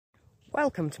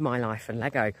Welcome to My Life and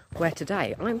Lego, where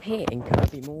today I'm here in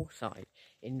Kirby Moorside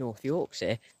in North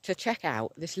Yorkshire to check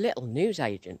out this little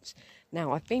Newsagents.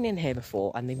 Now, I've been in here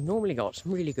before and they've normally got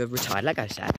some really good retired Lego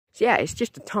sets. So yeah, it's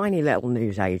just a tiny little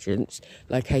Newsagents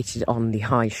located on the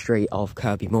high street of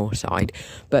Kirby Moorside,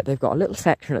 but they've got a little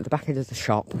section at the back of the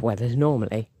shop where there's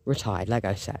normally retired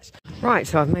Lego sets. Right,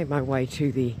 so I've made my way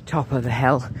to the top of the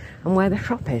hill and where the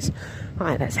shop is.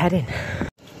 Right, let's head in.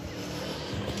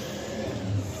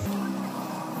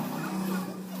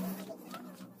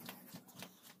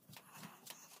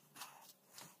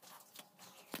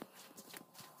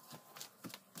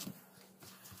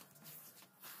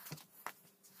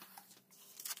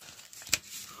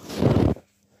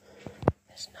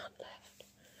 There's none left.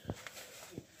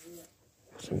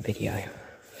 Some video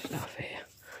stuff here.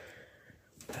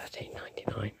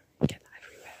 $13.99. Get that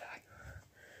everywhere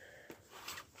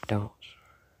though. Darts.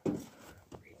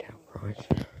 Retail price.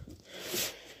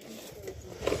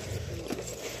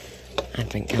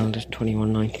 Advent calendars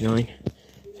 $21.99.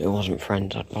 If it wasn't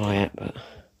Friends I'd buy it, but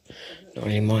not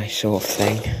really my sort of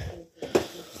thing.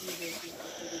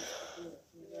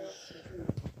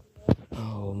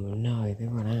 Oh no, they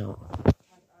run out.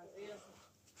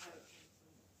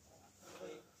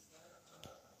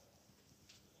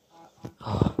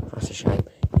 Oh, that's a shame.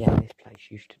 Yeah, this place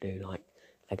used to do like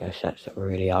Lego sets that were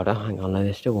really old. Oh, hang on, no,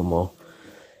 there's still one more.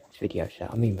 It's video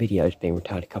set. I mean, video's been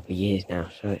retired a couple of years now,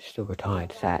 so it's still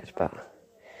retired sets, but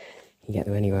you can get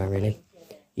them anywhere really.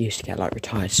 You used to get like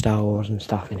retired Star Wars and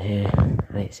stuff in here, and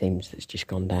it seems it's just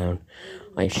gone down.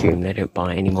 I assume they don't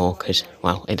buy it anymore because,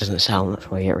 well, it doesn't sell, and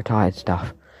that's why you get retired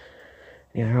stuff.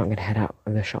 Anyway, right, I'm going to head out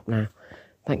of the shop now.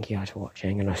 Thank you guys for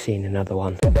watching, and I'll see you in another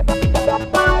one.